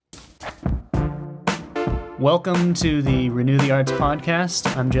Welcome to the Renew the Arts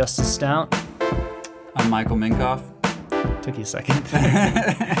podcast. I'm Justice Stout. I'm Michael Minkoff. Took you a second.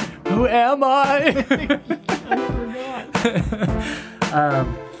 Who am I? I forgot.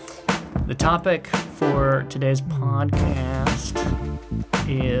 The topic for today's podcast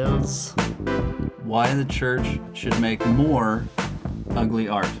is why the church should make more ugly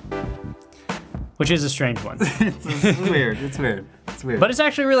art. Which is a strange one. It's weird. It's weird. But it's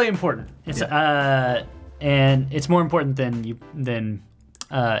actually really important. It's and it's more important than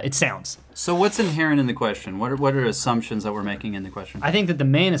it sounds. So what's inherent in the question? What are assumptions that we're making in the question? I think that the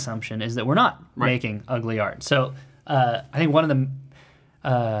main assumption is that we're not making ugly art. So I think one of the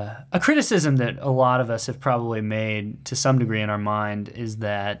a criticism that a lot of us have probably made to some degree in our mind is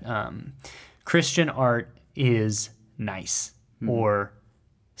that Christian art is nice or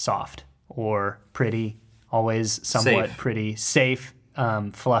soft or pretty, always somewhat safe. pretty, safe,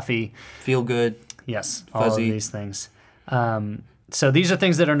 fluffy. Feel good. Yes, fuzzy. all of these things. So these are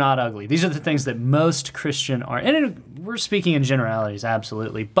things that are not ugly. These are the things that most Christian art, and we're speaking in generalities,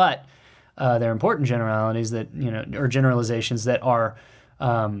 absolutely, but they're important generalities that, or generalizations that are,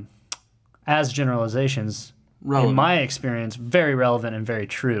 as generalizations, relevant. In my experience, very relevant and very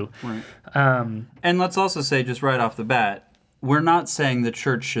true. Right. And let's also say, just right off the bat, we're not saying the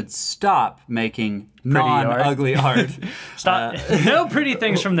church should stop making non-ugly art. Stop. No pretty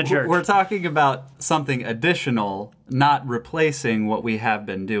things from the church. We're talking about something additional, not replacing what we have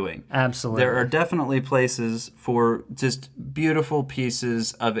been doing. Absolutely. There are definitely places for just beautiful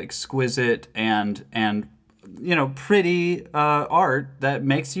pieces of exquisite and pretty art that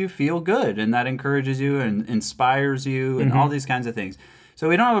makes you feel good and that encourages you and inspires you and all these kinds of things. So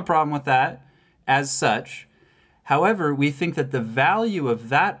we don't have a problem with that as such. However, we think that the value of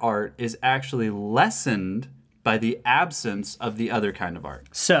that art is actually lessened by the absence of the other kind of art.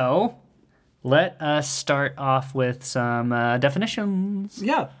 So, let us start off with some definitions.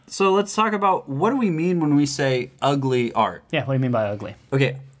 Yeah. So let's talk about, what do we mean when we say ugly art? Yeah, what do you mean by ugly?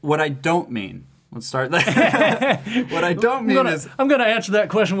 Okay, what I don't mean. Let's start there. What I don't mean I'm going to answer that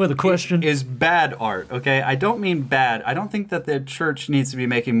question with a question. Is bad art, okay? I don't mean bad. I don't think that the church needs to be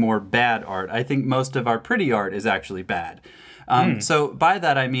making more bad art. I think most of our pretty art is actually bad. So by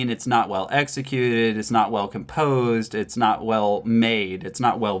that I mean it's not well executed, it's not well composed, it's not well made, it's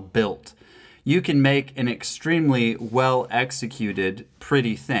not well built. You can make an extremely well executed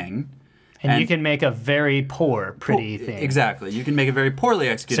pretty thing. And you can make a very poor, pretty thing. Exactly. You can make a very poorly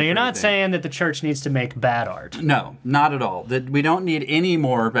executed So you're not thing. saying that the church needs to make bad art. No, not at all. That we don't need any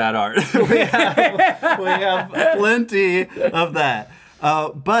more bad art. we have plenty of that.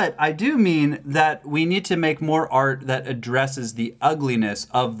 But I do mean that we need to make more art that addresses the ugliness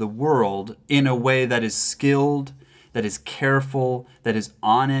of the world in a way that is skilled, that is careful, that is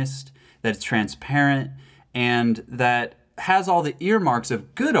honest, that is transparent, and that has all the earmarks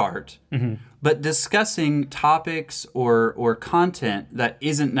of good art, but discussing topics or content that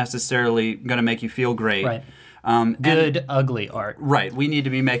isn't necessarily going to make you feel great. Right. Ugly art. Right. We need to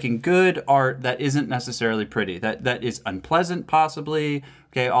be making good art that isn't necessarily pretty, that is unpleasant possibly,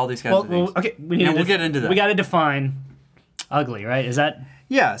 okay, all these kinds of things. Okay, we'll get into that. We got to define ugly, right? Is that?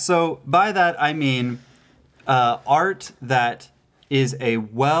 Yeah, so by that I mean art that is a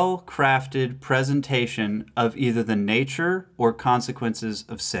well-crafted presentation of either the nature or consequences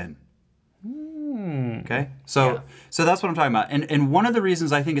of sin. Okay? So that's what I'm talking about. And one of the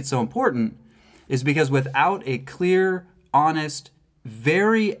reasons I think it's so important is because without a clear, honest,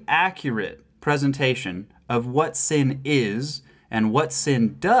 very accurate presentation of what sin is and what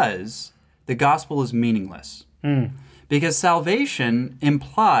sin does, the gospel is meaningless. Because salvation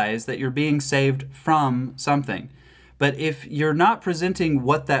implies that you're being saved from something. But if you're not presenting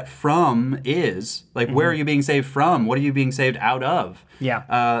what that from is, like where are you being saved from? What are you being saved out of?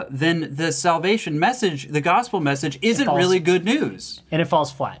 Yeah. Then the salvation message, the gospel message, isn't really good news. And it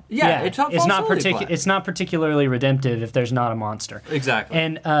falls flat. It falls flat. It's not particularly redemptive if there's not a monster. Exactly.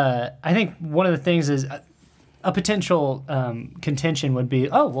 And I think one of the things is a potential contention would be,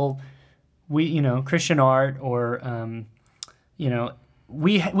 Christian art or,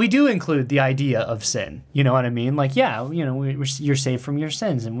 we do include the idea of sin. You know what I mean? Like, you're saved from your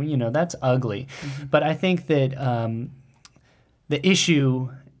sins, and that's ugly. But I think that the issue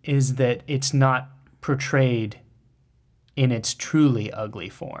is that it's not portrayed in its truly ugly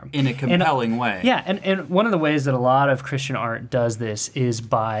form. In a compelling way. Yeah, and one of the ways that a lot of Christian art does this is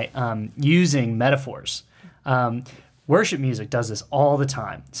by using metaphors. Worship music does this all the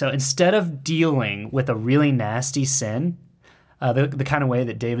time. So instead of dealing with a really nasty sin, the kind of way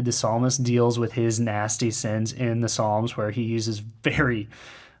that David the psalmist deals with his nasty sins in the Psalms, where he uses very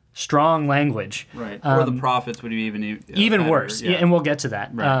strong language. Right. Or the prophets would be even Even better, worse. Yeah, and we'll get to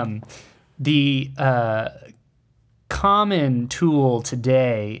that. Right. The common tool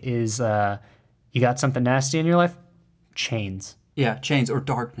today is you got something nasty in your life? Chains. Yeah, chains or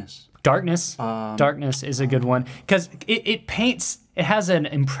darkness. Darkness. Darkness is a good one because it has an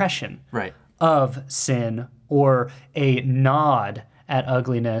impression Right. of sin or a nod at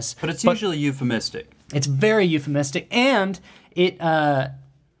ugliness. But it's usually euphemistic. It's very euphemistic, and it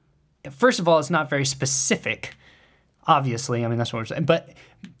first of all, it's not very specific. Obviously, I mean that's what we're saying. But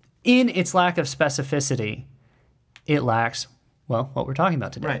in its lack of specificity, it lacks what we're talking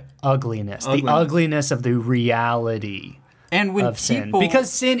about today: Right. ugliness, the ugliness of the reality And when of sin, people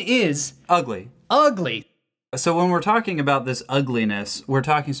because sin is ugly. ugly. So when we're talking about this ugliness, we're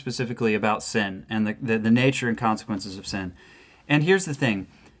talking specifically about sin and the nature and consequences of sin. And here's the thing.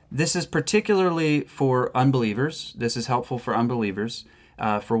 This is particularly for unbelievers. This is helpful for unbelievers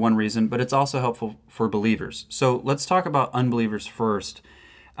for one reason, but it's also helpful for believers. So let's talk about unbelievers first.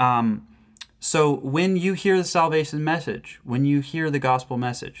 So when you hear the salvation message, when you hear the gospel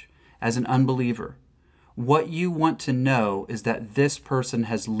message as an unbeliever, what you want to know is that this person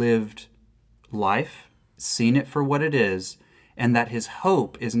has lived life, seen it for what it is, and that his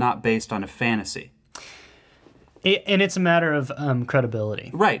hope is not based on a fantasy. And it's a matter of credibility.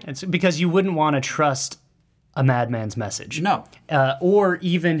 Right. It's because you wouldn't want to trust a madman's message. No. Or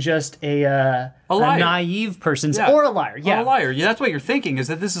even just a liar. naive person's, Yeah. or a liar. Yeah. Or a liar. Yeah, that's what you're thinking, is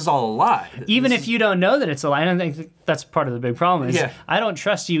that this is all a lie. Even if you don't know that it's a lie, I don't think that's part of the big problem. Is Yeah. I don't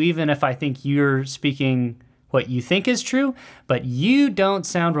trust you even if I think you're speaking what you think is true, but you don't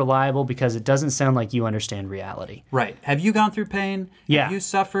sound reliable because it doesn't sound like you understand reality. Right. Have you gone through pain? Yeah. Have you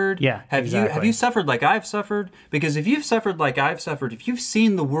suffered? Yeah, Have exactly. you suffered like I've suffered? Because if you've suffered like I've suffered, if you've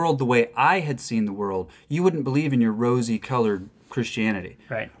seen the world the way I had seen the world, you wouldn't believe in your rosy-colored Christianity.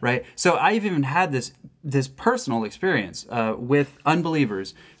 Right. Right. So I've even had this personal experience with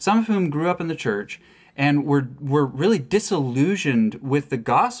unbelievers, some of whom grew up in the church and were really disillusioned with the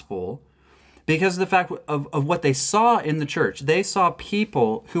gospel because of the fact of what they saw in the church. They saw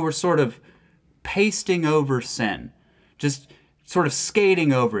people who were sort of pasting over sin, just sort of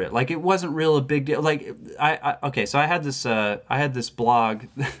skating over it, like it wasn't real a big deal. Like so I had this blog.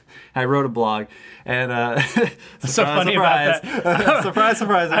 I wrote a blog, and What's so funny about that?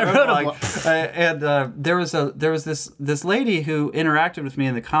 surprise! I wrote a blog, blog. there was this lady who interacted with me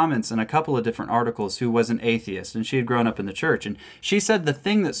in the comments in a couple of different articles who was an atheist, and she had grown up in the church, and she said the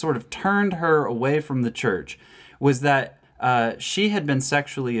thing that sort of turned her away from the church was that she had been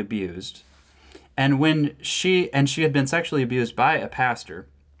sexually abused. And she had been sexually abused by a pastor.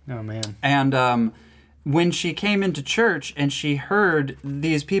 Oh, man. And when she came into church and she heard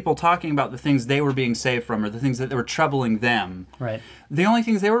these people talking about the things they were being saved from or the things that were troubling them, Right. the only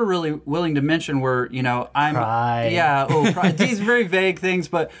things they were really willing to mention were, Pride. Yeah, pride. These very vague things.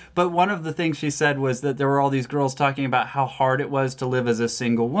 But one of the things she said was that there were all these girls talking about how hard it was to live as a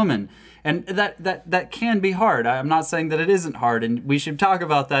single woman. And that can be hard. I'm not saying that it isn't hard, and we should talk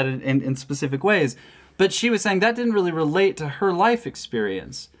about that in specific ways. But she was saying that didn't really relate to her life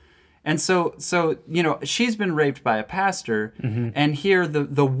experience. And so she's been raped by a pastor, and here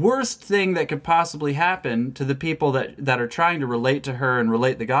the worst thing that could possibly happen to the people that are trying to relate to her and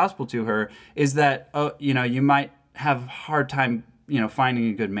relate the gospel to her is that you might have a hard time finding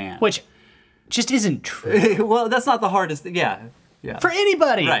a good man. Which just isn't true. Well, that's not the hardest thing. Yeah. Yeah. For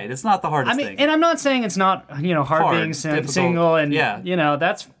anybody. Right. It's not the hardest thing. And I'm not saying it's not, hard being difficult. single and, Yeah.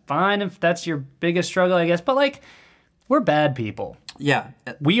 that's fine if that's your biggest struggle, I guess. But, we're bad people. Yeah.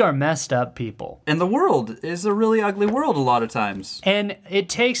 We are messed up people. And the world is a really ugly world a lot of times. And it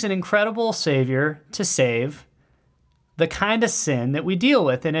takes an incredible savior to save the kind of sin that we deal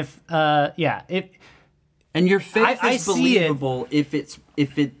with. And And your faith I is see it. believable if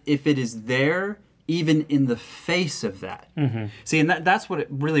it is there, even in the face of that. Mm-hmm. See, and that's what it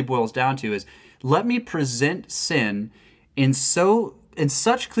really boils down to is let me present sin in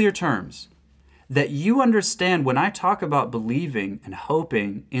such clear terms that you understand when I talk about believing and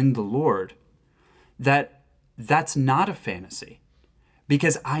hoping in the Lord, that that's not a fantasy,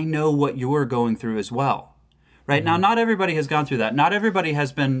 because I know what you're going through as well. Right? Mm-hmm. Now, not everybody has gone through that. Not everybody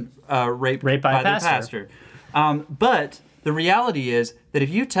has been raped by their pastor. But the reality is that if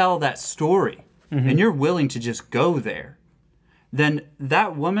you tell that story, and you're willing to just go there, then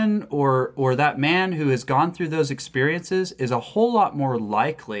that woman or that man who has gone through those experiences is a whole lot more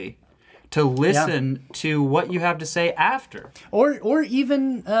likely to listen to what you have to say after. Or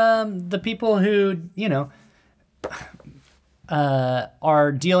even the people who,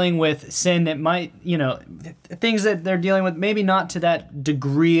 are dealing with sin that might, things that they're dealing with, maybe not to that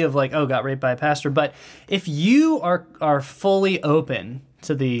degree of like, oh, got raped by a pastor. But if you are fully open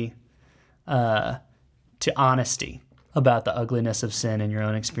to to honesty about the ugliness of sin in your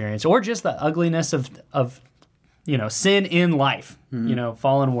own experience, or just the ugliness of sin in life,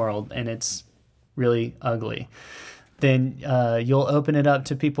 fallen world, and it's really ugly, then you'll open it up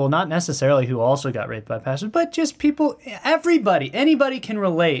to people, not necessarily who also got raped by pastors, but just people, anybody can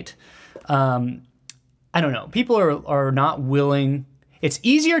relate. I don't know. People are not willing. It's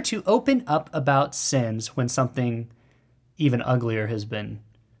easier to open up about sins when something even uglier has been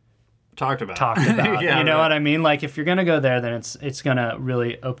talked about. Yeah, you know what I mean? Like, if you're going to go there, then it's going to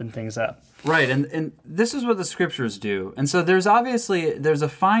really open things up. Right, and this is what the scriptures do. And so there's a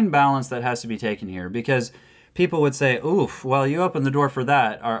fine balance that has to be taken here, because people would say, oof, well, you open the door for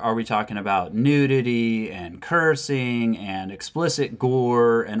that. Are we talking about nudity and cursing and explicit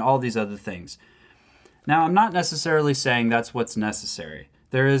gore and all these other things? Now, I'm not necessarily saying that's what's necessary.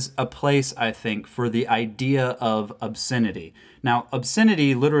 There is a place, I think, for the idea of obscenity. Now,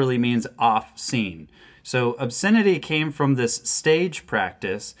 obscenity literally means off scene. So obscenity came from this stage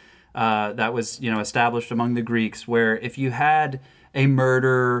practice that was, established among the Greeks, where if you had a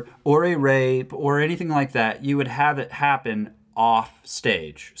murder or a rape or anything like that, you would have it happen off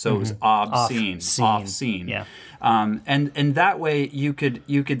stage. So it was obscene, off scene. Yeah. And that way you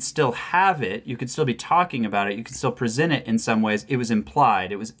could still have it. You could still be talking about it. You could still present it in some ways. It was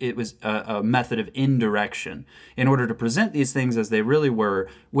implied. It was a method of indirection in order to present these things as they really were,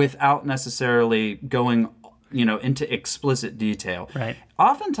 without necessarily going into explicit detail. Right.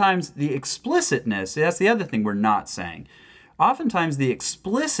 Oftentimes the explicitness, that's the other thing we're not saying. Oftentimes the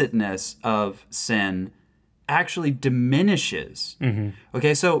explicitness of sin actually diminishes.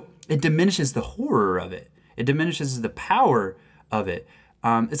 Okay, so it diminishes the horror of it. It diminishes the power of it.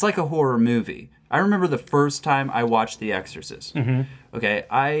 It's like a horror movie. I remember the first time I watched The Exorcist. Okay,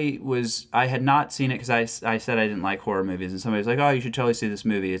 I had not seen it because I said I didn't like horror movies, and somebody was like, "Oh, you should totally see this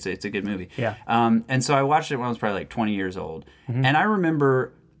movie. It's a good movie." Yeah. And so I watched it when I was probably like 20 years old, and I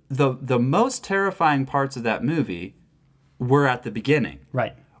remember the most terrifying parts of that movie were at the beginning.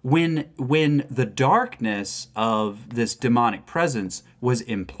 Right. When the darkness of this demonic presence was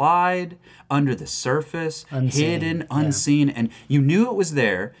implied, under the surface, hidden, unseen, and you knew it was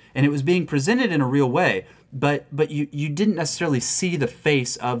there, and it was being presented in a real way, but you didn't necessarily see the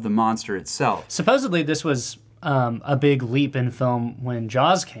face of the monster itself. Supposedly this was a big leap in film when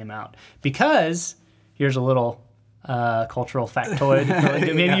Jaws came out, because here's a little cultural factoid.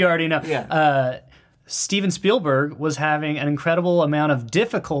 Maybe you already know. Yeah. Steven Spielberg was having an incredible amount of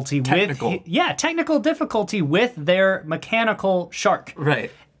difficulty technical difficulty with their mechanical shark.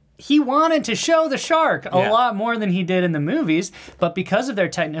 Right. He wanted to show the shark a lot more than he did in the movies, but because of their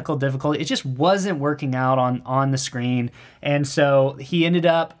technical difficulty, it just wasn't working out on the screen. And so he ended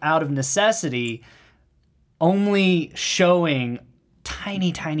up, out of necessity, only showing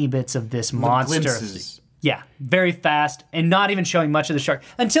tiny, tiny bits of this monster. Glimpses. Yeah, very fast, and not even showing much of the shark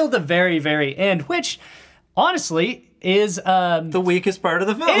until the very, very end, which, honestly, is the weakest part of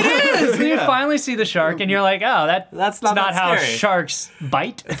the film. It is. You finally see the shark, and you're like, "Oh, that's not that how scary. Sharks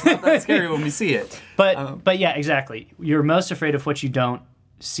bite." It's not that scary when we see it. But yeah, exactly. You're most afraid of what you don't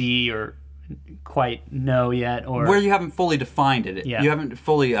see or quite know yet, or where you haven't fully defined it. Yeah. You haven't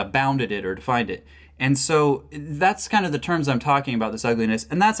fully bounded it or defined it. And so that's kind of the terms I'm talking about, this ugliness,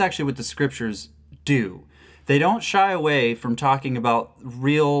 and that's actually what the scriptures do. They don't shy away from talking about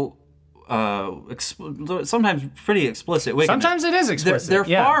real, sometimes pretty explicit wickedness. Sometimes it is explicit. They're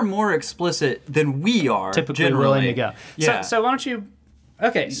far more explicit than we are, typically generally. willing to go. Yeah. So why don't you?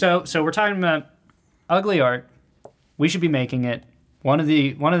 Okay, so we're talking about ugly art. We should be making it. One of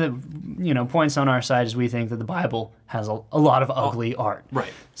the points on our side is we think that the Bible has a lot of ugly art.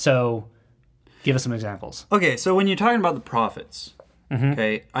 Right. So give us some examples. Okay, so when you're talking about the prophets.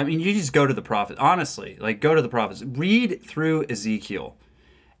 Okay, I mean, you just go to the prophets. Honestly, go to the prophets. Read through Ezekiel,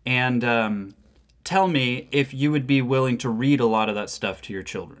 and tell me if you would be willing to read a lot of that stuff to your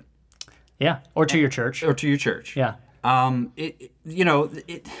children. Yeah, or to your church. Or to your church. Yeah.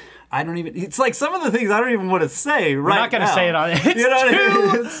 I don't even. It's like some of the things I don't even want to say right now. We're not going to say it on.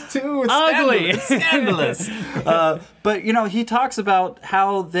 It's too ugly, scandalous. But he talks about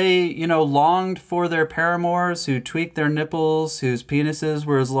how they longed for their paramours who tweaked their nipples, whose penises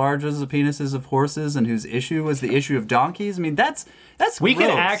were as large as the penises of horses, and whose issue was the issue of donkeys. I mean, that's we gross.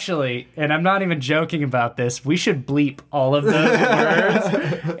 could actually, and I'm not even joking about this, we should bleep all of those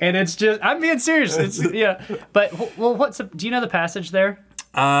words. And it's just, I'm being serious. It's, yeah. But, well, do you know the passage there?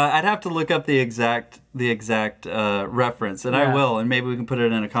 I'd have to look up the exact reference, and I Yeah. will, and maybe we can put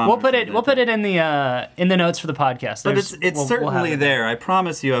it in a comment. We'll put it in the notes for the podcast. But it's we'll have certainly it there. I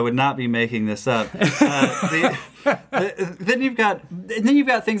promise you, I would not be making this up. Then you've got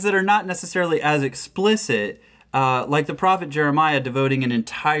things that are not necessarily as explicit, like the prophet Jeremiah devoting an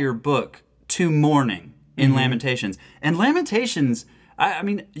entire book to mourning in Lamentations. And Lamentations, I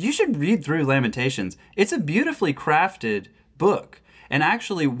mean, you should read through Lamentations. It's a beautifully crafted book. And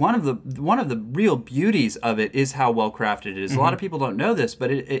actually, one of the real beauties of it is how well crafted it is. A lot of people don't know this, but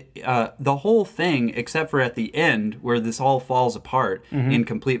the whole thing, except for at the end where this all falls apart in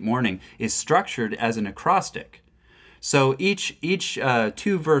complete mourning, is structured as an acrostic. So each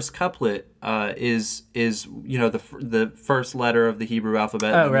 2-verse couplet is the first letter of the Hebrew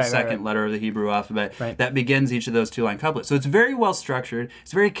alphabet and the second letter of the Hebrew alphabet that begins each of those 2-line couplets. So it's very well structured,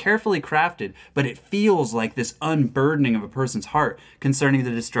 it's very carefully crafted, but it feels like this unburdening of a person's heart concerning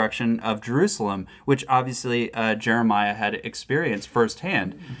the destruction of Jerusalem, which obviously Jeremiah had experienced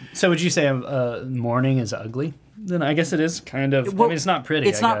firsthand. So would you say mourning is ugly? Then I guess it is kind of. Well, I mean, it's not pretty.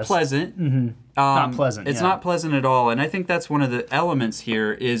 It's not pleasant. Not pleasant. It's yeah. not pleasant at all, and I think that's one of the elements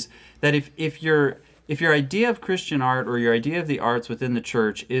here is that if your idea of Christian art or your idea of the arts within the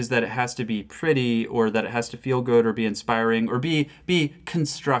church is that it has to be pretty or that it has to feel good or be inspiring or be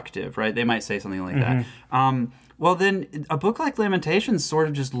constructive, right? They might say something like that. Well, then a book like Lamentations sort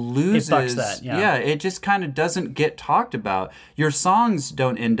of just loses. It bucks that, yeah. It just kind of doesn't get talked about. Your songs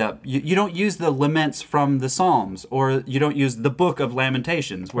don't end up. You don't use the laments from the Psalms, or you don't use the book of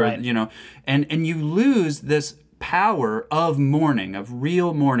Lamentations, where and you lose this power of mourning, of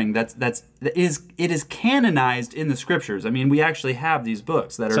real mourning. It is canonized in the scriptures. I mean, we actually have these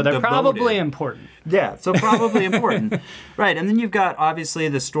books that are so they're devoted. probably important. Yeah, so probably important. Right, and then you've got, obviously,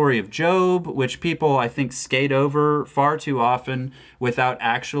 the story of Job, which people, I think, skate over far too often without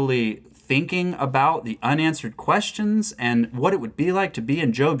actually thinking about the unanswered questions and what it would be like to be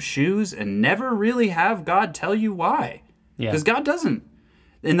in Job's shoes and never really have God tell you why. Because God doesn't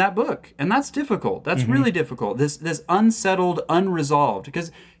in that book, and that's difficult. That's really difficult. This unsettled, unresolved.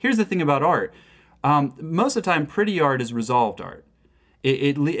 Because here's the thing about art. Most of the time, pretty art is resolved art.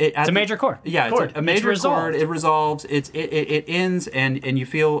 It's a major chord. Yeah, it's a major chord. It resolves. It ends, and you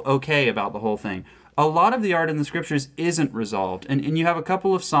feel okay about the whole thing. A lot of the art in the scriptures isn't resolved, and you have a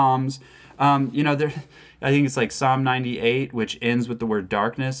couple of psalms. I think it's like Psalm 98, which ends with the word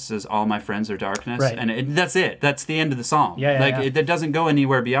darkness, says, all my friends are darkness. Right. And that's it. That's the end of the psalm. Yeah. It doesn't go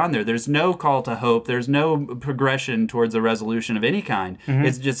anywhere beyond there. There's no call to hope. There's no progression towards a resolution of any kind.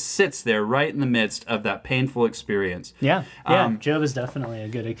 It just sits there right in the midst of that painful experience. Yeah. Job is definitely a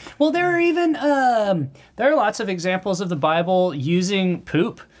good. Well, there are even there are lots of examples of the Bible using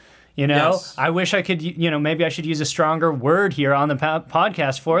poop. Yes. I wish I could, maybe I should use a stronger word here on the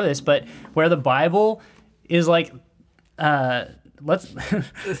podcast for this, but where the Bible is like, the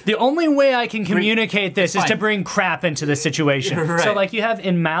only way I can communicate this is to bring crap into the situation. Right. So like you have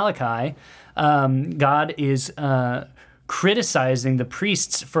in Malachi, God is criticizing the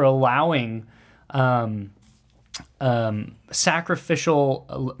priests for allowing sacrificial,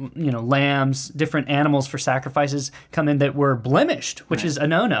 lambs, different animals for sacrifices come in that were blemished, which is a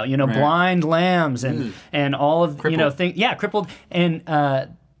no-no. Blind lambs and all of crippled. Things. Yeah, crippled, and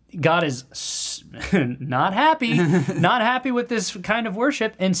God is not happy with this kind of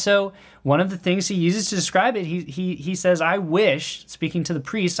worship, and so one of the things he uses to describe it, he says, "I wish," speaking to the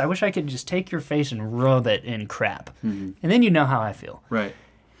priests, "I wish I could just take your face and rub it in crap, and then you know how I feel." Right.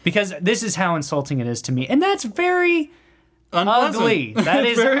 Because this is how insulting it is to me. And that's very Unpleasant. ugly. That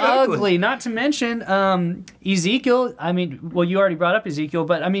is Very ugly. Not to mention Ezekiel. I mean, well, you already brought up Ezekiel,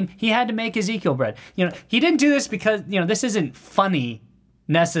 but I mean, he had to make Ezekiel bread. He didn't do this because, this isn't funny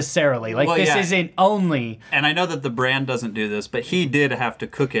necessarily. This isn't only... And I know that the brand doesn't do this, but he did have to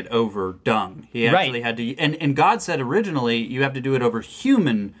cook it over dung. He actually had to... And God said originally you have to do it over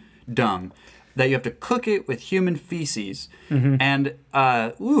human dung. That you have to cook it with human feces, and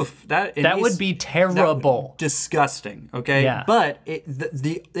that would be terrible, disgusting. Okay, yeah. But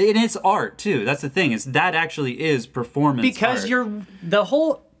it's art too. That's the thing, is that actually is performance because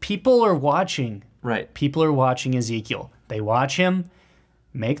art. People are watching. Right. People are watching Ezekiel. They watch him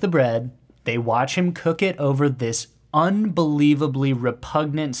make the bread. They watch him cook it over this unbelievably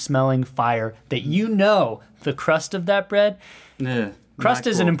repugnant smelling fire that the crust of that bread. Crust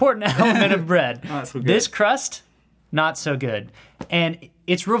is an important element of bread. So this crust, not so good. And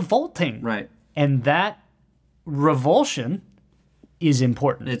it's revolting. Right. And that revulsion is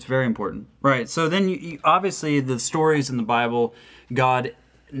important. It's very important. Right. So then, obviously, the stories in the Bible, God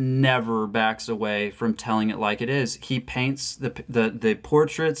never backs away from telling it like it is. He paints the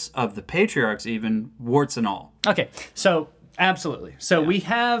portraits of the patriarchs, even warts and all. Okay, so absolutely. So we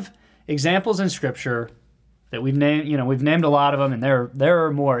have examples in Scripture that we've named. We've named a lot of them, and there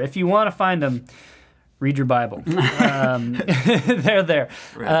are more. If you want to find them, read your Bible. They're there.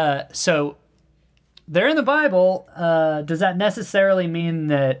 Right. So they're in the Bible. Does that necessarily mean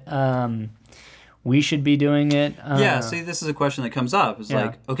that we should be doing it? See, this is a question that comes up. It's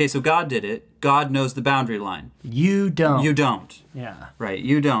like, okay, so God did it. God knows the boundary line. You don't. You don't. Yeah. Right,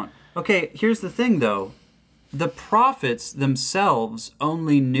 you don't. Okay, here's the thing, though. The prophets themselves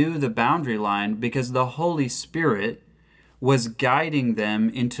only knew the boundary line because the Holy Spirit was guiding them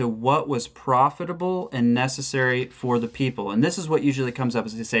into what was profitable and necessary for the people. And this is what usually comes up,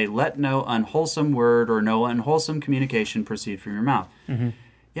 is they say, let no unwholesome word or no unwholesome communication proceed from your mouth. Mm-hmm.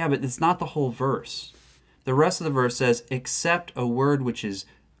 Yeah, but it's not the whole verse. The rest of the verse says, except a word which is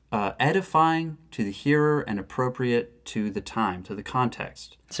edifying to the hearer and appropriate to the time, to the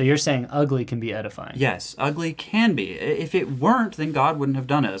context. So you're saying ugly can be edifying? Yes, ugly can be. If it weren't, then God wouldn't have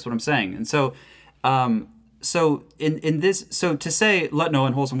done it. That's what I'm saying. And so, in this, so to say, let no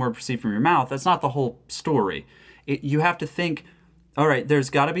unwholesome word proceed from your mouth, that's not the whole story. You have to think, all right, there's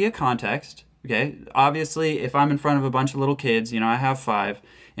got to be a context. Okay, obviously, if I'm in front of a bunch of little kids, I have 5,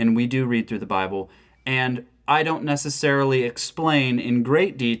 and we do read through the Bible, and I don't necessarily explain in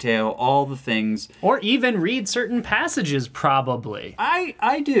great detail all the things. Or even read certain passages, probably.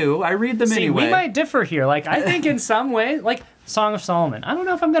 I do. I read them anyway. We might differ here. Like, I think in some way, like Song of Solomon. I don't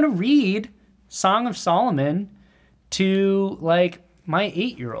know if I'm going to read Song of Solomon to, like, my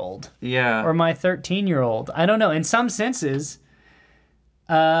 8-year-old. Yeah. Or my 13-year-old. I don't know. In some senses,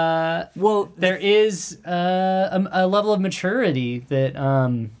 there is a level of maturity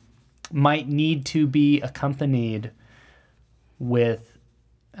that might need to be accompanied with,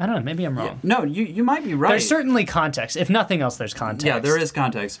 I don't know, maybe I'm wrong. Yeah. No, you might be right. There's certainly context. If nothing else, there's context. Yeah, there is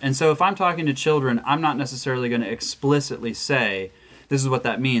context. And so if I'm talking to children, I'm not necessarily going to explicitly say, this is what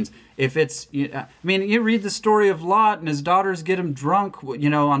that means. If it's, you read the story of Lot and his daughters get him drunk,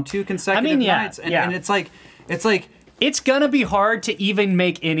 on 2 consecutive nights. And it's like... It's going to be hard to even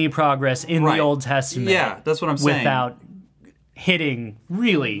make any progress in the Old Testament. Yeah, that's what I'm saying. Without hitting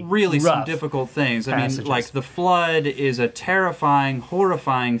really rough, some difficult things. passages. I mean, like the flood is a terrifying,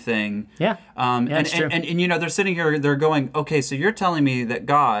 horrifying thing. Yeah. That's true. And they're sitting here, they're going, okay, so you're telling me that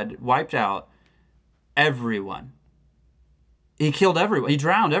God wiped out everyone. He killed everyone. He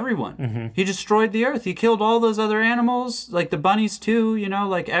drowned everyone. Mm-hmm. He destroyed the earth. He killed all those other animals, like the bunnies too.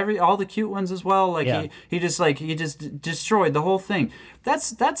 Like all the cute ones as well. Like he just destroyed the whole thing.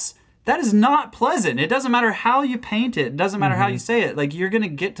 That is not pleasant. It doesn't matter how you paint it. It doesn't matter how you say it. Like, you're going to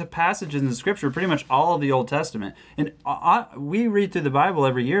get to passages in the Scripture, pretty much all of the Old Testament. And we read through the Bible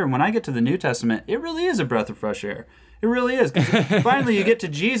every year, and when I get to the New Testament, it really is a breath of fresh air. It really is. 'Cause finally, you get to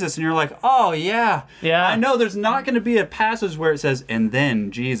Jesus, and you're like, oh, yeah. I know there's not going to be a passage where it says, and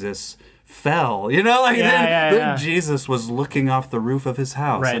then Jesus fell. Then Jesus was looking off the roof of his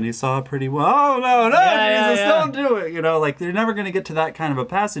house, and he saw a pretty oh no, Jesus, don't do it. They're never going to get to that kind of a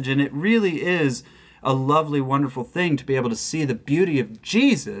passage, and it really is a lovely, wonderful thing to be able to see the beauty of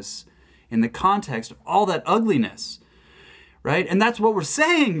Jesus in the context of all that ugliness, right? And that's what we're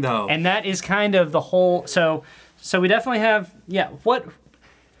saying, though. And that is kind of the whole. So we definitely have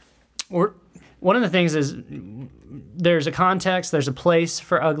one of the things is there's a context, there's a place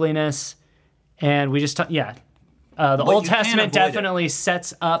for ugliness. And we just, the Old Testament definitely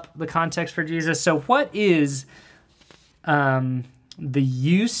sets up the context for Jesus. So what is the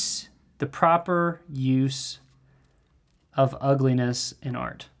proper use of ugliness in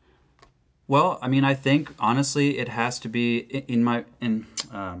art? Well, I think, honestly, it has to be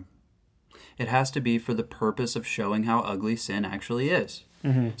it has to be for the purpose of showing how ugly sin actually is.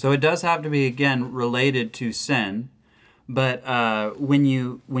 Mm-hmm. So it does have to be, again, related to sin. But when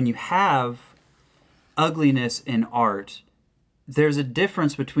you have ugliness in art, there's a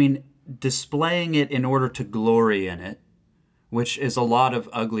difference between displaying it in order to glory in it, which is a lot of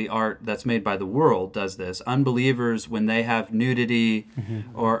ugly art that's made by the world does this. Unbelievers, when they have nudity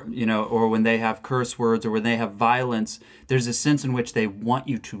or when they have curse words or when they have violence, there's a sense in which they want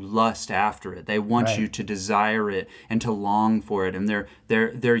you to lust after it. They want you to desire it and to long for it, and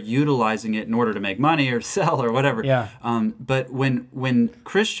they're utilizing it in order to make money or sell or whatever. Yeah. But when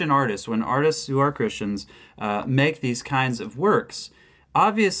Christian artists, when artists who are Christians make these kinds of works,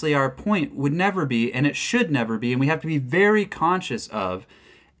 obviously, our point would never be, and it should never be, and we have to be very conscious of,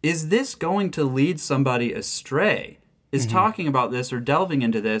 is this going to lead somebody astray? Is talking about this or delving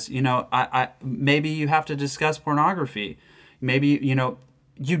into this, maybe you have to discuss pornography. Maybe,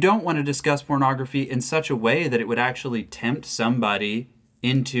 you don't want to discuss pornography in such a way that it would actually tempt somebody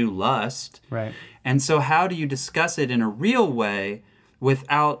into lust. Right. And so how do you discuss it in a real way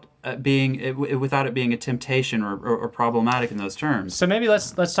without it being a temptation or problematic in those terms? So maybe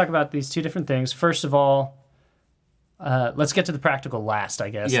let's talk about these two different things. First of all, let's get to the practical last, I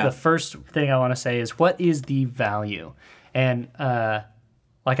guess. Yeah. The first thing I want to say is, what is the value? And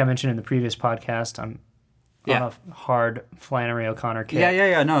like I mentioned in the previous podcast, I'm on a hard Flannery O'Connor kick.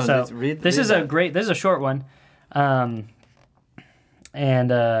 Yeah. No, So this is a short one.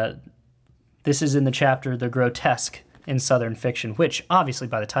 This is in the chapter "The Grotesque in Southern Fiction," which obviously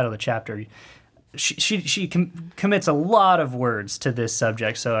by the title of the chapter, she commits a lot of words to this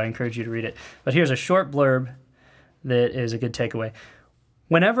subject, so I encourage you to read it. But here's a short blurb that is a good takeaway.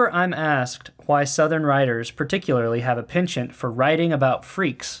 Whenever I'm asked why Southern writers particularly have a penchant for writing about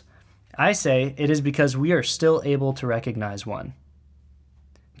freaks, I say it is because we are still able to recognize one.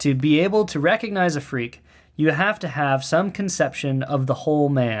 To be able to recognize a freak, you have to have some conception of the whole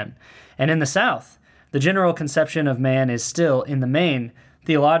man. And in the South, the general conception of man is still, in the main,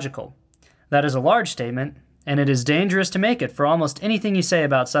 theological. That is a large statement, and it is dangerous to make it, for almost anything you say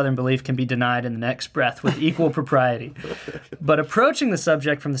about Southern belief can be denied in the next breath with equal propriety. But approaching the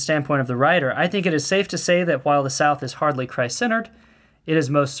subject from the standpoint of the writer, I think it is safe to say that while the South is hardly Christ-centered, it is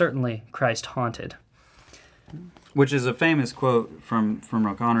most certainly Christ-haunted. Which is a famous quote from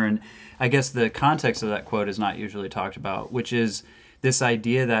O'Connor, and I guess the context of that quote is not usually talked about, which is this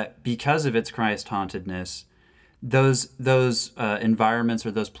idea that because of its Christ-hauntedness, those environments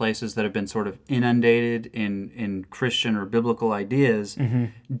or those places that have been sort of inundated in Christian or biblical ideas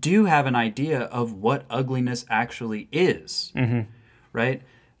do have an idea of what ugliness actually is, right?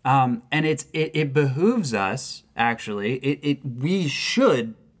 And it behooves us, actually, we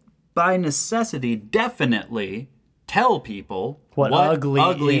should, by necessity, definitely tell people what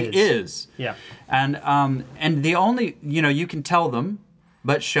ugly is. Yeah. And the only, you can tell them,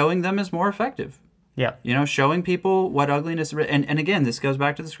 but showing them is more effective. Yeah. Showing people what ugliness is. And again, this goes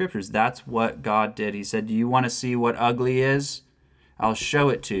back to the scriptures. That's what God did. He said, do you want to see what ugly is? I'll show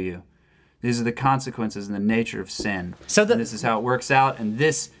it to you. These are the consequences and the nature of sin. And this is how it works out. And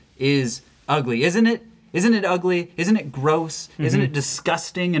this is ugly. Isn't it? Isn't it ugly? Isn't it gross? Isn't it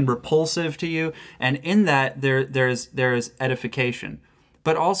disgusting and repulsive to you? And in that, there's edification.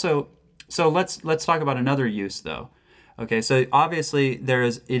 But also, so let's talk about another use, though. Okay, so obviously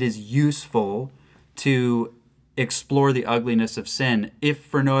it is useful to explore the ugliness of sin, if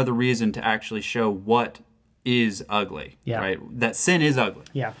for no other reason to actually show what is ugly, right? That sin is ugly.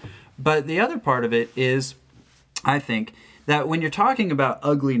 Yeah. But the other part of it is, I think, that when you're talking about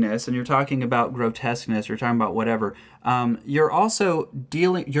ugliness and you're talking about grotesqueness, you're talking about whatever, you're also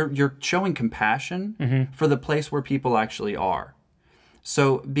you're showing compassion for the place where people actually are.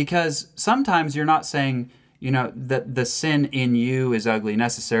 So, because sometimes you're not saying, that the sin in you is ugly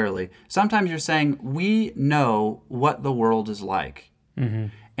necessarily. Sometimes you're saying, we know what the world is like.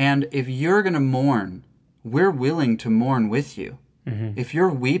 And if you're going to mourn, we're willing to mourn with you. If you're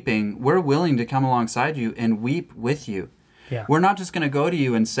weeping, we're willing to come alongside you and weep with you. Yeah. We're not just going to go to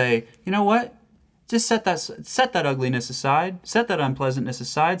you and say, you know what? Just set that ugliness aside, set that unpleasantness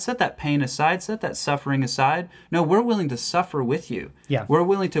aside, set that pain aside, set that suffering aside. No, we're willing to suffer with you. Yeah. We're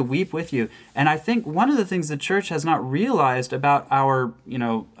willing to weep with you. And I think one of the things the church has not realized about our,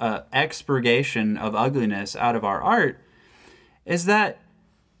 expurgation of ugliness out of our art is that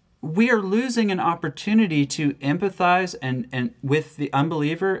we are losing an opportunity to empathize and with the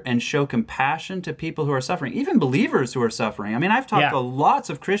unbeliever and show compassion to people who are suffering, even believers who are suffering. I mean, I've talked to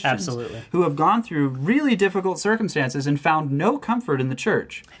lots of Christians who have gone through really difficult circumstances and found no comfort in the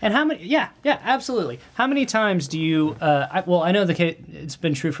church. And how many? Yeah, absolutely. How many times do you? I know the case. It's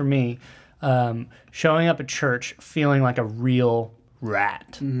been true for me. Showing up at church feeling like a real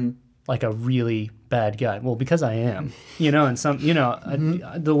rat, like a really bad guy. Well, because I am, and some,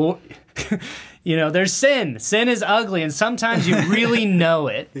 the Lord, there's sin. Sin is ugly, and sometimes you really know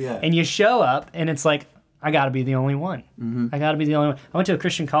it, and you show up, and it's like, I got to be the only one. I got to be the only one. I went to a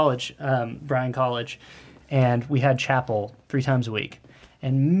Christian college, Bryan College, and we had chapel 3 times a week.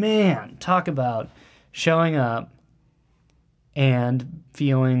 And man, talk about showing up and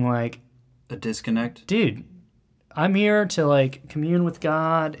feeling like a disconnect. Dude, I'm here to commune with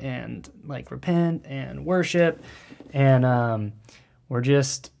God and repent and worship, and we're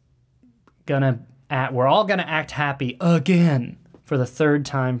just we're all gonna act happy again for the 3rd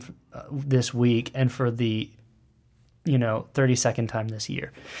time this week and for the 32nd time this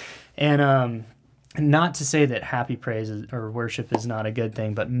year. And not to say that happy praise or worship is not a good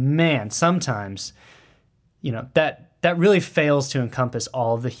thing, but man, sometimes that that really fails to encompass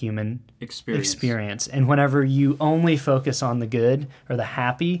all of the human experience. And whenever you only focus on the good or the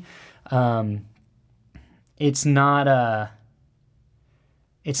happy, it's not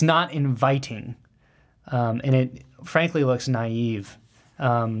inviting, and it frankly looks naive.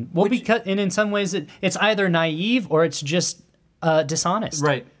 Because and in some ways it's either naive or it's just dishonest.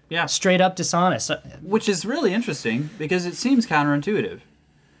 Right. Yeah. Straight up dishonest. Which is really interesting because it seems counterintuitive.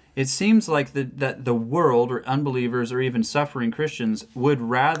 It seems like that the world or unbelievers or even suffering Christians would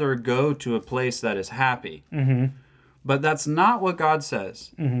rather go to a place that is happy. Mm-hmm. But that's not what God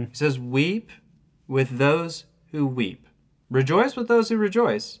says. Mm-hmm. He says, weep with those who weep. Rejoice with those who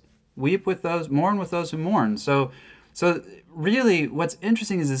rejoice. Weep with those, mourn with those who mourn. So really what's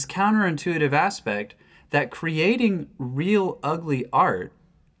interesting is this counterintuitive aspect that creating real ugly art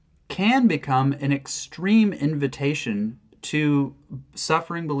can become an extreme invitation to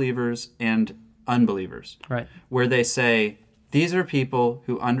suffering believers and unbelievers. Right. Where they say, these are people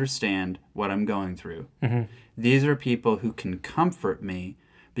who understand what I'm going through. Mm-hmm. These are people who can comfort me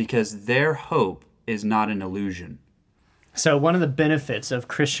because their hope is not an illusion. So one of the benefits of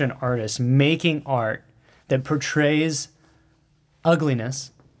Christian artists making art that portrays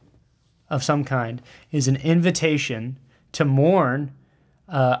ugliness of some kind is an invitation to mourn,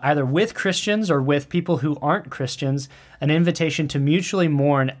 either with Christians or with people who aren't Christians, an invitation to mutually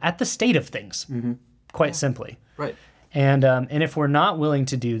mourn at the state of things, quite simply. Right. And if we're not willing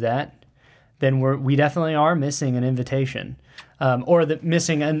to do that, then we definitely are missing an invitation, or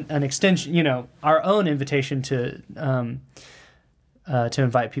missing an extension. Our own invitation to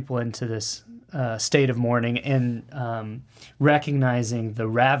invite people into this state of mourning and recognizing the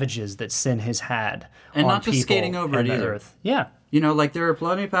ravages that sin has had and on not just people skating over and it the either. earth. Yeah. Like there are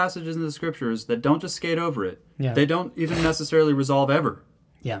plenty of passages in the scriptures that don't just skate over it. Yeah. They don't even necessarily resolve ever.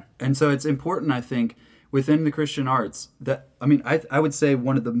 Yeah. And so it's important, I think, within the Christian arts that, I would say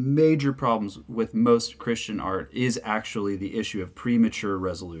one of the major problems with most Christian art is actually the issue of premature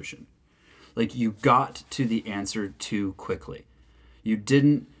resolution. Like you got to the answer too quickly. You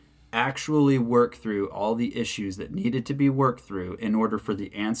didn't actually work through all the issues that needed to be worked through in order for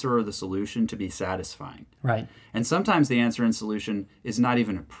the answer or the solution to be satisfying. Right. And sometimes the answer and solution is not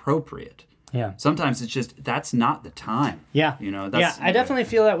even appropriate. Yeah. Sometimes it's just, that's not the time. Yeah. I definitely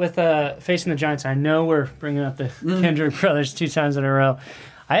feel that with Facing the Giants. I know we're bringing up the Kendrick brothers 2 times in a row.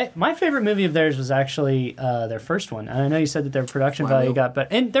 My favorite movie of theirs was actually their first one. And I know you said that their production value got better.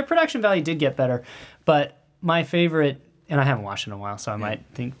 And their production value did get better. But my favorite, and I haven't watched it in a while, so I might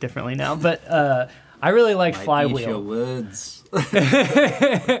think differently now. But I really liked Flywheel. Eat your words.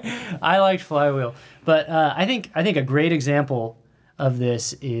 I liked Flywheel. But I think a great example of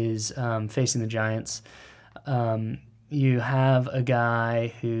this is Facing the Giants. You have a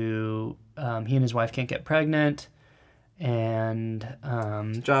guy who he and his wife can't get pregnant, and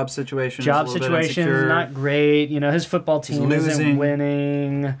job situation not great. His football team isn't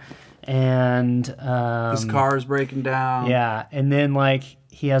winning, and his car is breaking down. Yeah, and then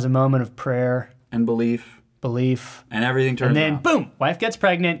he has a moment of prayer and belief, and everything turns. And then around. boom, wife gets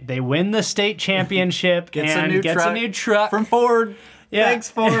pregnant. They win the state championship. gets a new truck from Ford. Yeah. Thanks,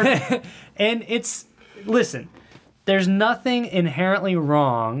 Ford. And listen, there's nothing inherently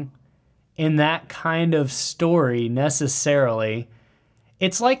wrong in that kind of story necessarily.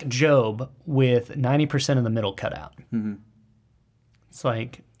 It's like Job with 90% of the middle cut out. Mm-hmm. It's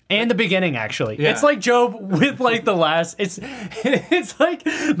and the beginning, actually. Yeah. It's like Job with the last. It's like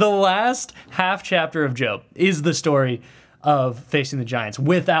the last half chapter of Job is the story of Facing the Giants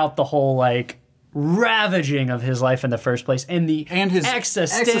without the whole ravaging of his life in the first place and his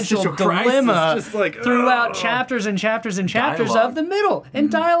existential dilemma throughout chapters and chapters and chapters dialogue of the middle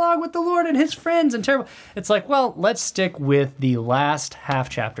and dialogue with the Lord and his friends and terrible. It's let's stick with the last half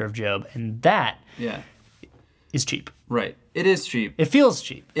chapter of Job, and that is cheap. Right. It is cheap. It feels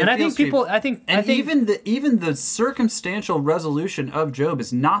cheap. Even the circumstantial resolution of Job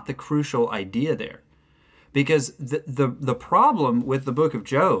is not the crucial idea there. Because the problem with the book of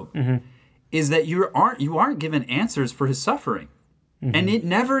Job is that you aren't given answers for his suffering. Mm-hmm. And it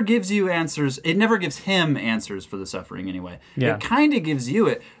never gives you answers. It never gives him answers for the suffering anyway. Yeah. It kind of gives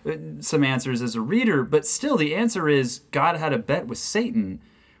you some answers as a reader, but still the answer is God had a bet with Satan,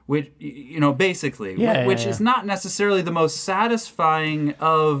 which basically, which is not necessarily the most satisfying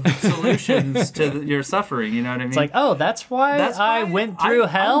of solutions to your suffering. You know what I mean? It's that's why I went through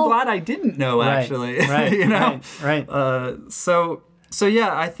hell. I'm glad I didn't know, actually. Right. Right. So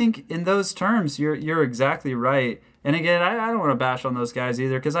yeah, I think in those terms, you're exactly right. And again, I don't want to bash on those guys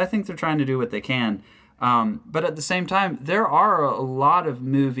either, because I think they're trying to do what they can. But at the same time, there are a lot of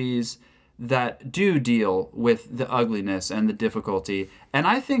movies that do deal with the ugliness and the difficulty, and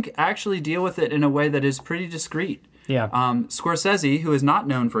I think actually deal with it in a way that is pretty discreet. Yeah. Scorsese, who is not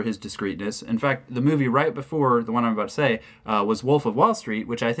known for his discreetness, in fact, the movie right before the one I'm about to say was Wolf of Wall Street,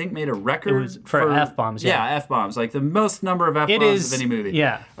 which I think made a record It was for F-bombs, yeah. Yeah, F-bombs, like the most number of F-bombs is, of any movie.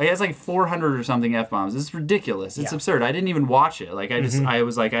 yeah. Like, it has like 400 or something F-bombs. It's ridiculous. It's absurd. I didn't even watch it. Like, I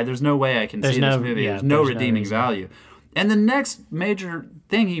was like, there's no way I can see this movie. There's no redeeming value. And the next major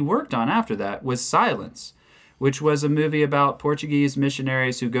thing he worked on after that was Silence, which was a movie about Portuguese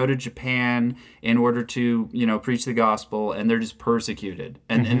missionaries who go to Japan in order to, preach the gospel, and they're just persecuted.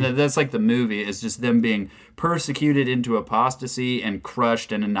 And that's like the movie, is just them being persecuted into apostasy and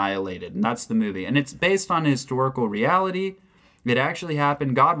crushed and annihilated. And that's the movie. And it's based on historical reality. It actually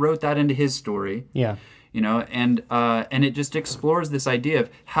happened. God wrote that into his story. Yeah. And it just explores this idea of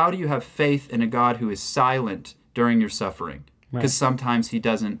how do you have faith in a God who is silent during your suffering? Because sometimes he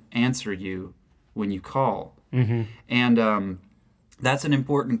doesn't answer you when you call. Mm-hmm. And that's an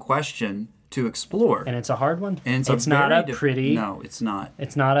important question to explore. And it's a hard one. And it's not a pretty. No, it's not.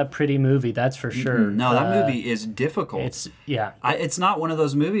 It's not a pretty movie, that's for sure. No, that movie is difficult. It's not one of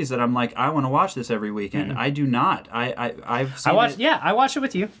those movies that I'm like, I want to watch this every weekend. I do not. I've seen it. Yeah, I watched it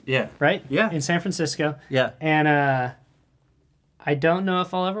with you. Yeah. Right? Yeah. In San Francisco. Yeah. And I don't know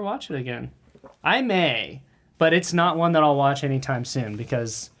if I'll ever watch it again. I may, but it's not one that I'll watch anytime soon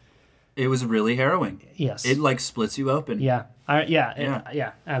because it was really harrowing. Yes. It like splits you open. Yeah.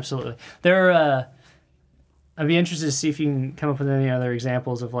 Yeah, absolutely. I'd be interested to see if you can come up with any other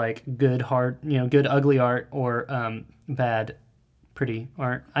examples of like good ugly art or bad pretty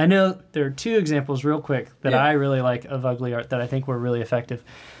art. I know there are two examples real quick that I really like of ugly art that I think were really effective.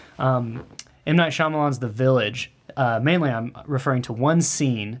 M. Night Shyamalan's The Village. Mainly I'm referring to one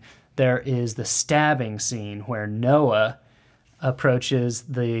scene. There is the stabbing scene where Noah approaches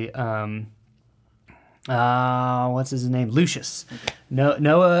the what's his name? Lucius. Okay.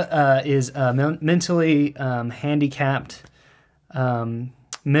 Noah is a mentally handicapped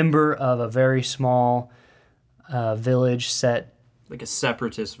member of a very small village set. Like a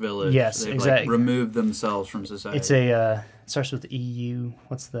separatist village. Yes, They've exactly. Removed themselves from society. It's it starts with EU.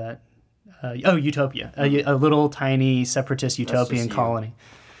 What's that? Utopia. A little tiny separatist utopian colony.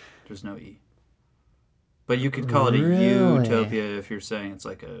 There's no E. But you could call it a utopia if you're saying it's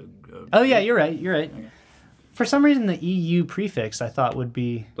like a oh yeah, you're right. Okay. For some reason, the EU prefix I thought would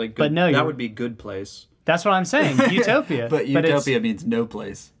be like good, but no, that would be good place. That's what I'm saying. Utopia. but utopia means no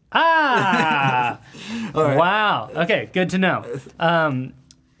place. Ah. All right. Wow. Okay. Good to know.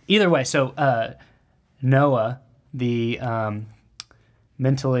 Either way, so Noah, the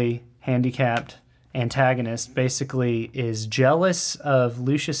mentally handicapped antagonist, basically is jealous of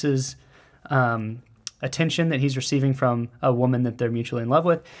Lucius's attention that he's receiving from a woman that they're mutually in love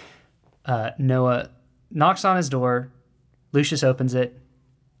with. Noah knocks on his door. Lucius opens it,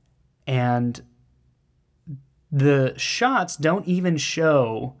 and the shots don't even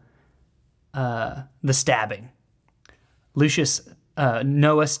show the stabbing.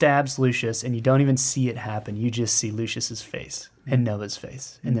 Noah stabs Lucius, and you don't even see it happen. You just see Lucius's face and Noah's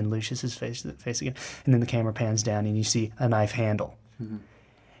face, and then Lucius's face again, and then the camera pans down, and you see a knife handle. Mm-hmm.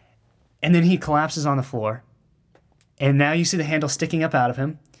 And then he collapses on the floor, and now you see the handle sticking up out of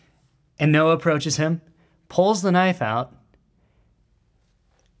him, and Noah approaches him, pulls the knife out,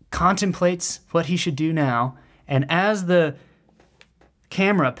 contemplates what he should do now, and as the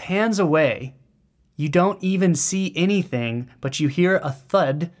camera pans away, you don't even see anything, but you hear a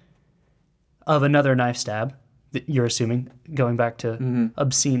thud of another knife stab, that you're assuming, going back to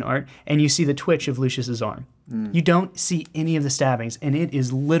obscene art, and you see the twitch of Lucius's arm. You don't see any of the stabbings, and it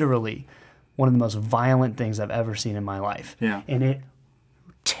is literally one of the most violent things I've ever seen in my life. Yeah. And it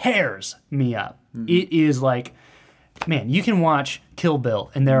tears me up. It is like, man, you can watch Kill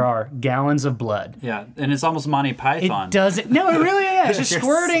Bill, and there are gallons of blood. Yeah, and it's almost Monty Python. It doesn't. No, it really is. It's just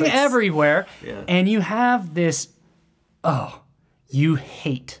squirting everywhere. Yeah. And you have this, you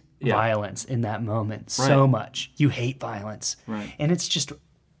hate violence in that moment so much. You hate violence. Right. And it's just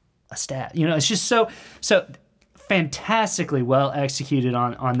a stat. It's just so fantastically well executed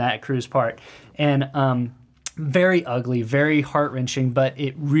on that crew's part. And very ugly, very heart-wrenching, but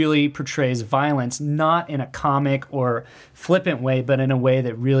it really portrays violence not in a comic or flippant way, but in a way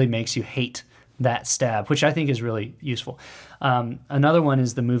that really makes you hate that stab, which I think is really useful. Another one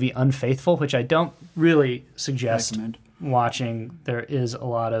is the movie Unfaithful, which I don't really suggest watching. There is a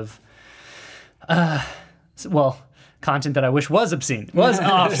lot of, content that I wish was obscene, was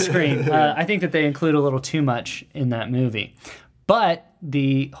off screen. I think that they include a little too much in that movie. But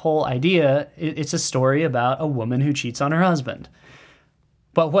the whole idea, it's a story about a woman who cheats on her husband.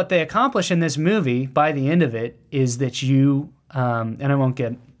 But what they accomplish in this movie by the end of it is that you, and I won't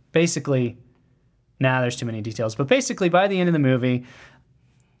get, basically, there's too many details, but basically by the end of the movie,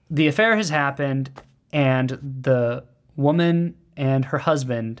 the affair has happened and the woman and her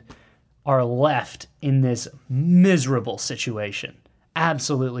husband are left in this miserable situation.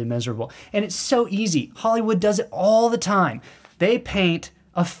 Absolutely miserable. And it's so easy. Hollywood does it all the time. They paint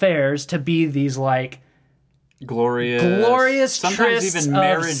affairs to be these like glorious sometimes trysts even of-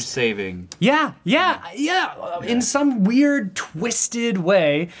 marriage saving. Yeah. In some weird, twisted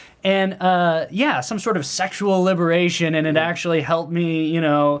way. And some sort of sexual liberation, and it actually helped me, in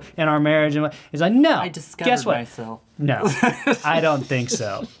our marriage. And it's like, no. I discovered guess what? myself. No, I don't think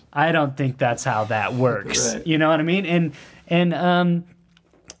so. I don't think that's how that works. Right. You know what I mean? And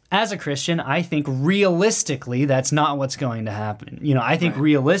as a Christian, I think realistically that's not what's going to happen. I think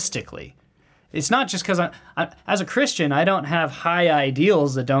realistically, it's not just because as a Christian, I don't have high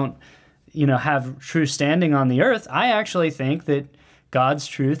ideals that don't, have true standing on the earth. I actually think that God's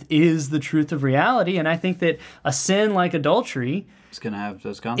truth is the truth of reality, and I think that a sin like adultery It's going to have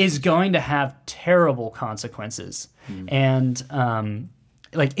those consequences. is going to have terrible consequences, and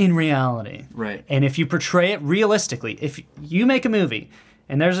like in reality. Right. And if you portray it realistically, if you make a movie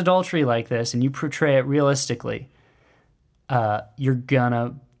and there's adultery like this, and you portray it realistically, you're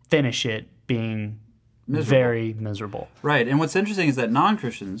gonna finish it being very miserable. Right. And what's interesting is that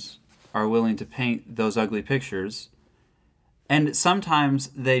non-Christians are willing to paint those ugly pictures. And sometimes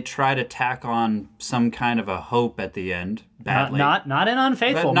they try to tack on some kind of a hope at the end, badly. Not in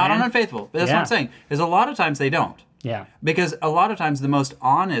Unfaithful, But not man. on Unfaithful. But that's what I'm saying. Is a lot of times they don't. Yeah. Because a lot of times the most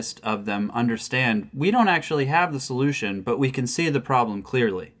honest of them understand we don't actually have the solution, but we can see the problem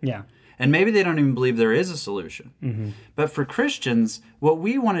clearly. Yeah. And maybe they don't even believe there is a solution. Mm-hmm. But for Christians, what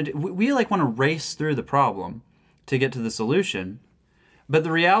we want to do, we like want to race through the problem to get to the solution. But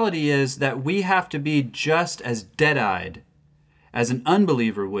the reality is that we have to be just as dead-eyed as an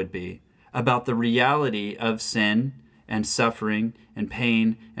unbeliever would be about the reality of sin and suffering and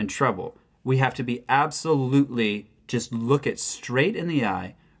pain and trouble. We have to be absolutely just look it straight in the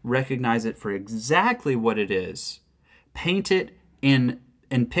eye, recognize it for exactly what it is, paint it in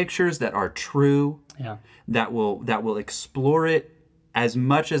pictures that are true, that will explore it as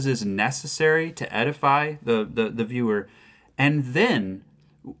much as is necessary to edify the viewer, and then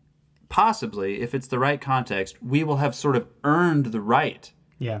possibly, if it's the right context, we will have sort of earned the right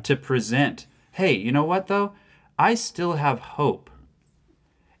to present, hey, you know what though? I still have hope.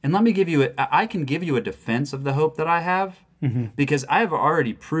 And let me give you I can give you a defense of the hope that I have, because I have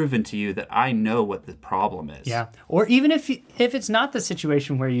already proven to you that I know what the problem is. Yeah. Or even if it's not the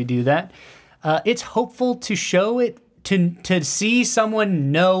situation where you do that, it's hopeful to show it, to see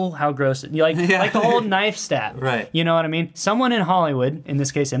someone know how gross it, like the whole knife stab. Right. You know what I mean? Someone in Hollywood, in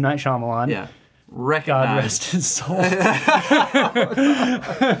this case M. Night Shyamalan. Yeah. God Recognize. rest his soul.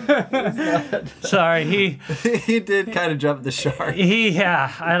 Sorry, He did kind of jump the shark.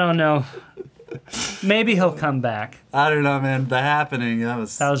 I don't know. Maybe he'll come back. I don't know, man. The Happening, that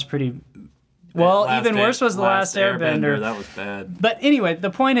was pretty. Well, even worse was The Last Airbender. That was bad. But anyway, the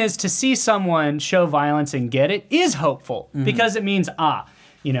point is to see someone show violence and get it is hopeful, because it means, that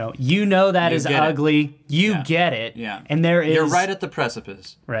is get it. ugly. You get it. Yeah. And there is. You're right at the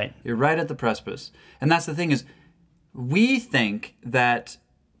precipice. Right. You're right at the precipice. And that's the thing is, we think that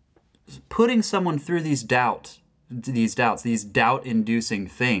putting someone through these doubt-inducing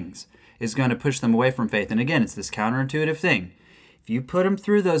things is going to push them away from faith. And again, it's this counterintuitive thing. If you put them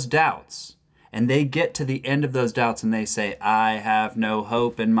through those doubts, and they get to the end of those doubts and they say, I have no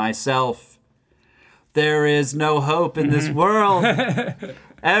hope in myself. There is no hope in this world.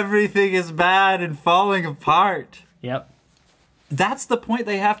 Everything is bad and falling apart. Yep. That's the point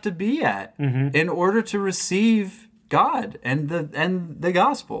they have to be at in order to receive God and the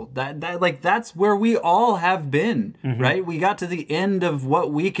gospel. That's where we all have been, right? We got to the end of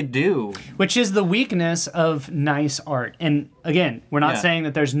what we could do. Which is the weakness of nice art. And again, we're not saying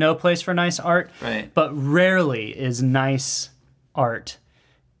that there's no place for nice art, Right. but rarely is nice art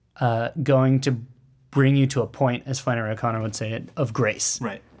going to bring you to a point, as Flannery O'Connor would say it, of grace.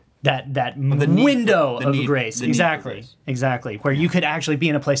 Right. That need window for- the of need- grace. the need for Exactly. grace. Exactly. Where you could actually be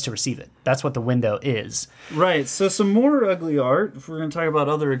in a place to receive it. That's what the window is. Right. So some more ugly art. If we're going to talk about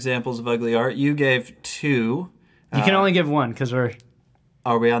other examples of ugly art, you gave two. You can only give one because we're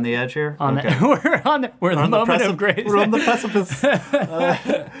Are we on the edge here? on Okay. we're in the moment of grace. We're on the precipice.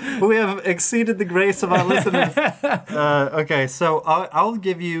 We have exceeded the grace of our listeners. Okay, so I'll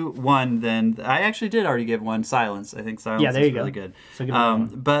give you one then. I actually did already give one, Silence. I think Silence Yeah, there is you go. really good. So give me one.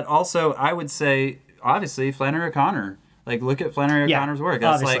 But also, I would say, obviously, Flannery O'Connor. Like, look at Flannery Yeah, O'Connor's work.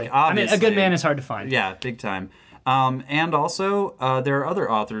 That's obviously. like, obviously. I mean, a good man is hard to find. Yeah, big time. And also, there are other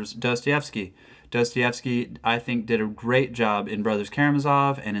authors. Dostoevsky, I think, did a great job in Brothers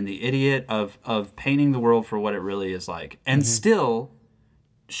Karamazov and in The Idiot of painting the world for what it really is like, and still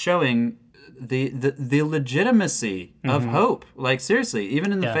showing the legitimacy of hope. Like, seriously,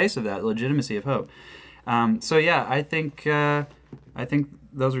 even in the face of that, legitimacy of hope. So yeah, I think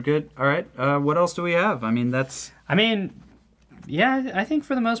those are good. All right, what else do we have? I mean, yeah, I think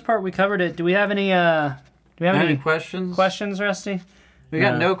for the most part we covered it. Do we have any? Any questions? Questions, Rusty? We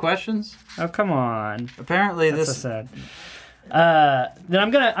got no questions. Oh, come on. Apparently, That's so sad. Then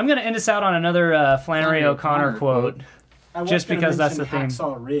I'm gonna end us out on another Flannery O'Connor quote, just because that's the theme.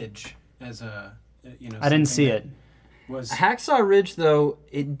 Hacksaw Ridge as I didn't see it. Hacksaw Ridge, though,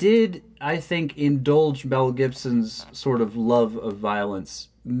 it did, I think, indulge Mel Gibson's sort of love of violence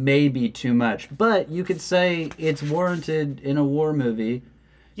maybe too much, but you could say it's warranted in a war movie.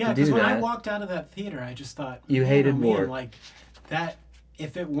 Yeah, because when I walked out of that theater, I just thought you hated war. Like that,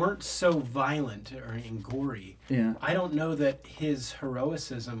 if it weren't so violent or gory, I don't know that his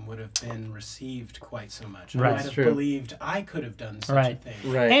heroicism would have been received quite so much. Right. I might have believed I could have done such a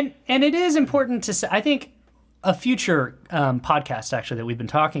thing. Right. And it is important to say. I think a future podcast actually that we've been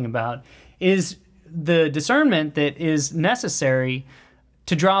talking about is the discernment that is necessary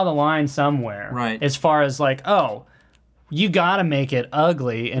to draw the line somewhere. Right. As far as like, you got to make it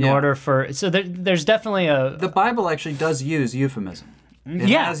ugly in order for... So there's definitely The Bible actually does use euphemism. It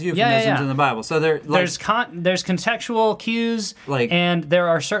has euphemisms in the Bible. So there's contextual cues, and there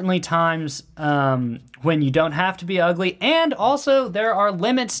are certainly times when you don't have to be ugly, and also there are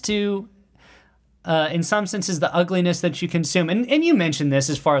limits to... in some senses, the ugliness that you consume. And you mentioned this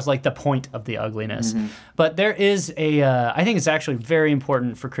as far as like the point of the ugliness. But there is I think it's actually very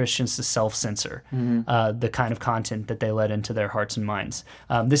important for Christians to self-censor the kind of content that they let into their hearts and minds.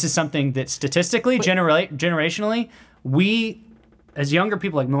 This is something that statistically, generationally, we, as younger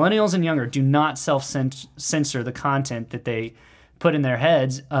people, like millennials and younger, do not self-censor the content that they put in their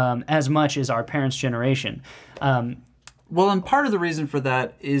heads as much as our parents' generation. Well, and part of the reason for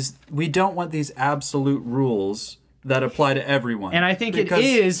that is we don't want these absolute rules that apply to everyone. And I think it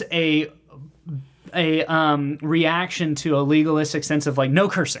is a reaction to a legalistic sense of like no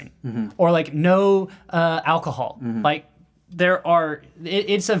cursing or like no alcohol. Like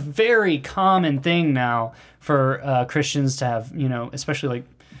it's a very common thing now for Christians to have, especially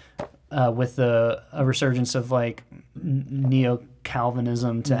like with a resurgence of like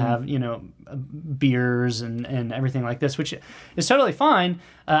neo-Calvinism to have, beers and everything like this, which is totally fine.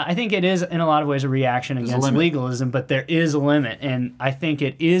 I think it is in a lot of ways a reaction against legalism, but there is a limit. And I think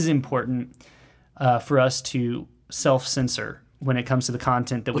it is important for us to self-censor when it comes to the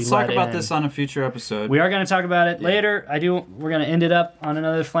content that we let in. Let's talk about this on a future episode. We are going to talk about it later. We're going to end it up on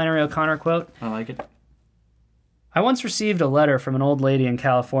another Flannery O'Connor quote. I like it. I once received a letter from an old lady in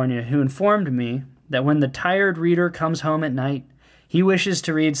California who informed me that when the tired reader comes home at night, he wishes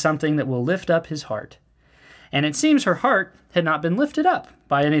to read something that will lift up his heart. And it seems her heart had not been lifted up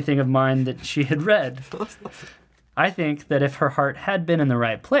by anything of mine that she had read. I think that if her heart had been in the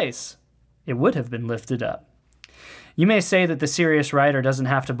right place, it would have been lifted up. You may say that the serious writer doesn't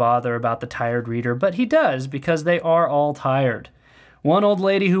have to bother about the tired reader, but he does, because they are all tired. One old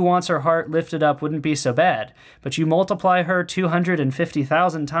lady who wants her heart lifted up wouldn't be so bad, but you multiply her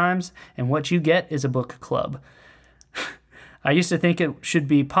 250,000 times, and what you get is a book club. I used to think it should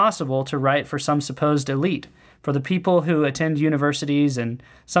be possible to write for some supposed elite, for the people who attend universities and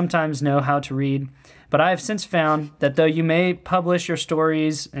sometimes know how to read. But I have since found that though you may publish your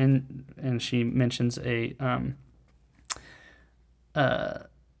stories, and she mentions a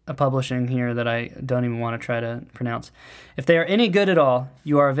publishing here that I don't even want to try to pronounce. If they are any good at all,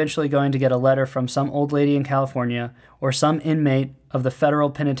 you are eventually going to get a letter from some old lady in California, or some inmate of the federal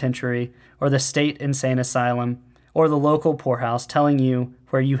penitentiary, or the state insane asylum, or the local poorhouse telling you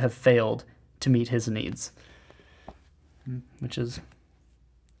where you have failed to meet his needs.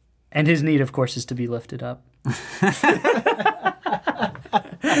 And his need, of course, is to be lifted up.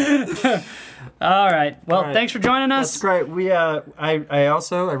 All right. Well, thanks for joining us. That's great.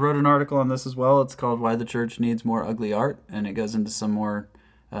 I wrote an article on this as well. It's called Why the Church Needs More Ugly Art, and it goes into some more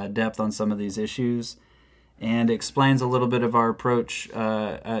depth on some of these issues and explains a little bit of our approach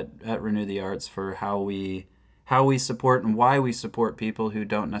at Renew the Arts for how we support and why we support people who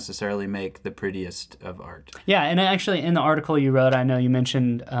don't necessarily make the prettiest of art. Yeah, and actually in the article you wrote, I know you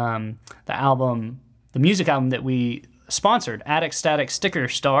mentioned the music album that we sponsored, Attic Static Sticker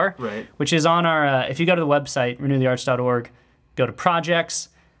Star, right, which is on our, if you go to the website, renewthearts.org, go to projects,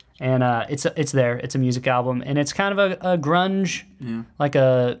 And it's there. It's a music album, and it's kind of a grunge, like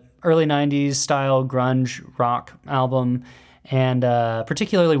a early '90s style grunge rock album. And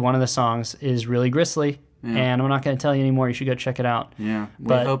particularly one of the songs is really grisly. Yeah. And I'm not going to tell you anymore. You should go check it out. Yeah.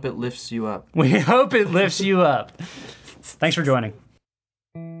 We hope it lifts you up. We hope it lifts you up. Thanks for joining.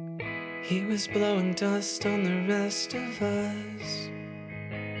 He was blowing dust on the rest of us.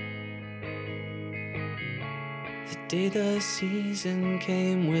 The day the season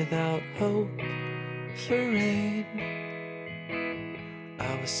came without hope for rain.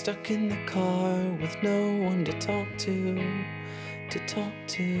 I was stuck in the car with no one to talk to.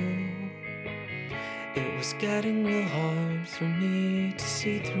 It was getting real hard for me to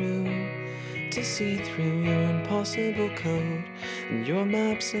see through your impossible code and your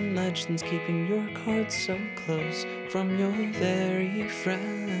maps and legends, keeping your cards so close from your very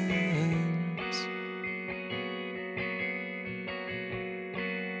friends.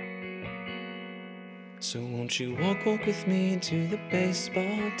 So won't you walk with me to the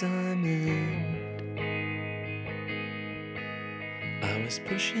baseball diamond? I was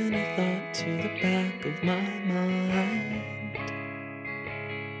pushing a thought to the back of my mind.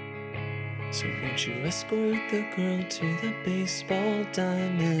 So won't you escort the girl to the baseball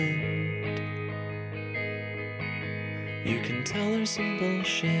diamond? You can tell her some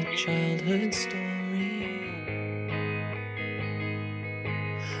bullshit childhood story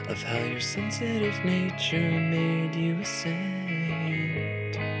of how your sensitive nature made you a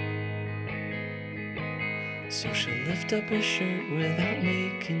saint. So she'll lift up her shirt without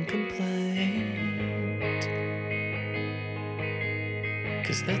making complaint,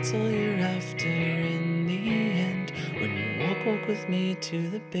 'cause that's all you're after in the end, when you walk with me to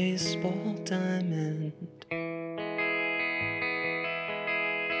the baseball diamond.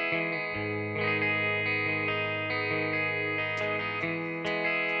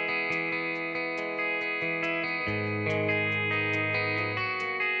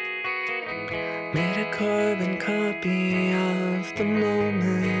 Made a carbon copy of the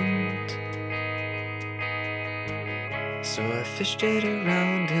moment, so I fished it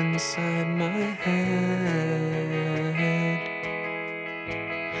around inside my head.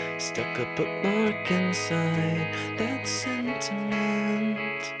 Stuck a bookmark inside that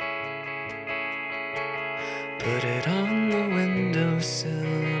sentiment, put it on the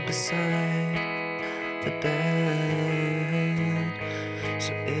windowsill beside the bed,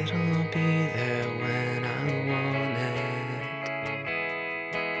 so it'll be there when I want it,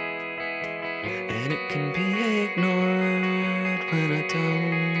 and it can be ignored when I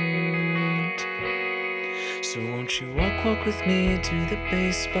don't. So won't you walk with me to the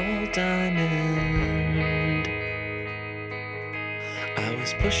baseball diamond? I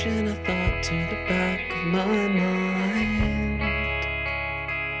was pushing a thought to the back of my mind.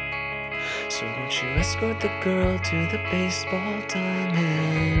 So won't you escort the girl to the baseball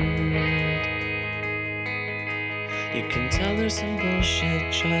diamond? You can tell her some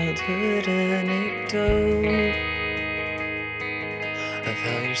bullshit childhood anecdote of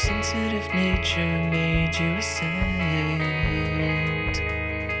how your sensitive nature made you a saint.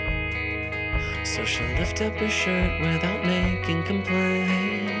 So she'll lift up her shirt without making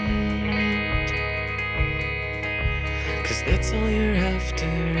complaint, 'cause that's all you're after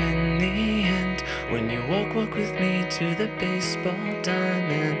in the end, when you walk with me to the baseball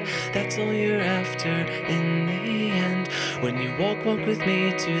diamond. That's all you're after in the end, when you walk with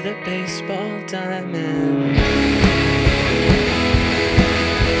me to the baseball diamond.